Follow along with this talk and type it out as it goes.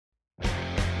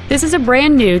This is a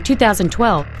brand new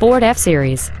 2012 Ford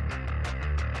F-Series.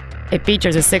 It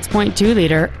features a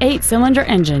 6.2-liter 8-cylinder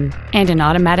engine and an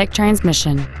automatic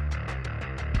transmission.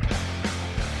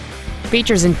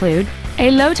 Features include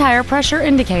a low tire pressure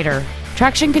indicator,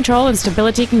 traction control and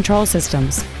stability control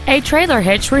systems, a trailer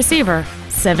hitch receiver,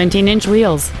 17-inch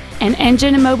wheels, an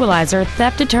engine immobilizer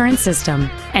theft deterrent system,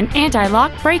 an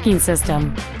anti-lock braking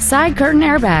system, side curtain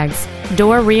airbags,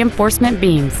 door reinforcement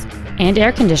beams, and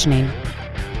air conditioning.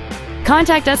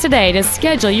 Contact us today to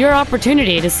schedule your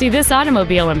opportunity to see this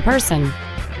automobile in person.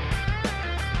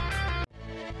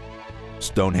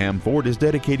 Stoneham Ford is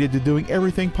dedicated to doing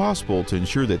everything possible to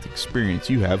ensure that the experience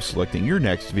you have selecting your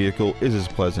next vehicle is as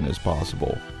pleasant as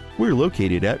possible. We're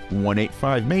located at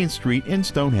 185 Main Street in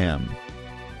Stoneham.